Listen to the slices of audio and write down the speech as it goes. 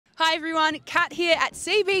Hi everyone, Kat here at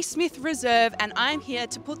CB Smith Reserve, and I'm here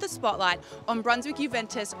to put the spotlight on Brunswick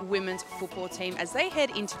Juventus women's football team as they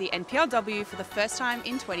head into the NPLW for the first time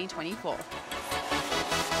in 2024.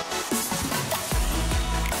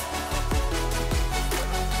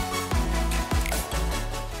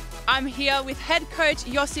 I'm here with head coach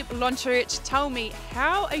Josip Lončarić. Tell me,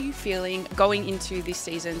 how are you feeling going into this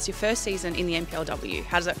season? It's your first season in the NPLW.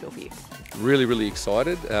 How does that feel for you? Really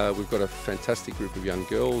excited. We've got a fantastic group of young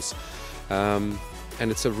girls, and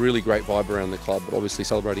it's a really great vibe around the club. But obviously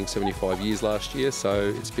celebrating 75 years last year,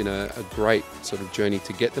 so it's been a great sort of journey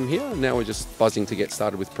to get them here. And now we're just buzzing to get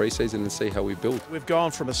started with pre-season and see how we build. We've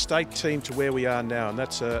gone from a state team to where we are now, and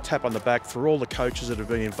that's a tap on the back for all the coaches that have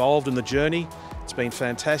been involved in the journey. It's been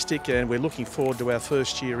fantastic, and we're looking forward to our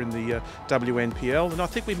first year in the WNPL, and I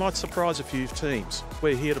think we might surprise a few teams.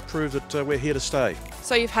 We're here to prove that we're here to stay.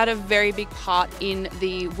 So you've had a very big part in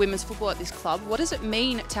the women's football at this club. What does it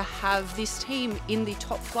mean to have this team in the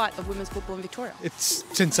top flight of women's football in Victoria? It's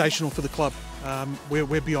sensational for the club.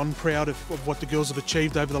 We're beyond proud of what the girls have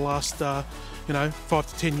achieved over the last 5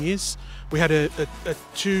 to 10 years. We had a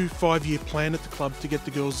 5-year plan at the club to get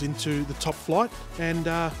the girls into the top flight, and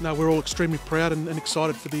we're all extremely proud and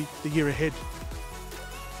excited for the year ahead.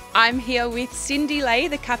 I'm here with Cindy Lay,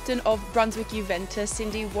 the captain of Brunswick Juventus.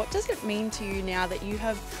 Cindy, what does it mean to you now that you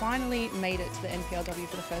have finally made it to the NPLW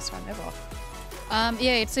for the first time ever?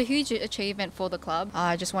 Yeah, it's a huge achievement for the club.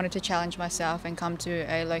 I just wanted to challenge myself and come to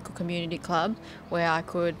a local community club where I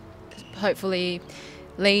could hopefully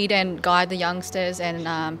lead and guide the youngsters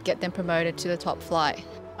and get them promoted to the top flight.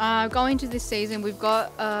 Going into this season, we've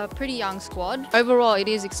got a pretty young squad. Overall, it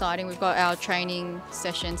is exciting. We've got our training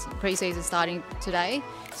sessions, pre-season starting today,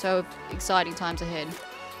 so exciting times ahead.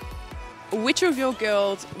 Which of your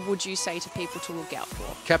girls would you say to people to look out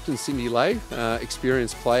for? Captain Cindy Lay,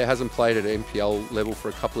 experienced player, hasn't played at NPL level for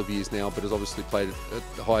a couple of years now, but has obviously played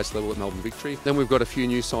at the highest level at Melbourne Victory. Then we've got a few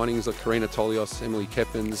new signings like Karina Tolios, Emily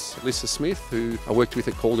Keppens, Lisa Smith, who I worked with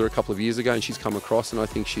at Calder a couple of years ago, and she's come across, and I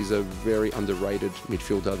think she's a very underrated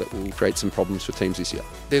midfielder that will create some problems for teams this year.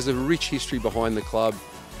 There's a rich history behind the club.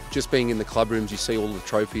 Just being in the club rooms, you see all the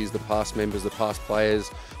trophies, the past members, the past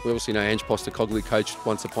players. We obviously know Ange Postecoglou coached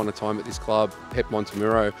once upon a time at this club. Pep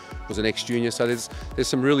Montemuro was an ex-junior. So there's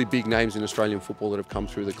some really big names in Australian football that have come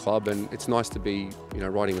through the club, and it's nice to be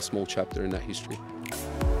writing a small chapter in that history.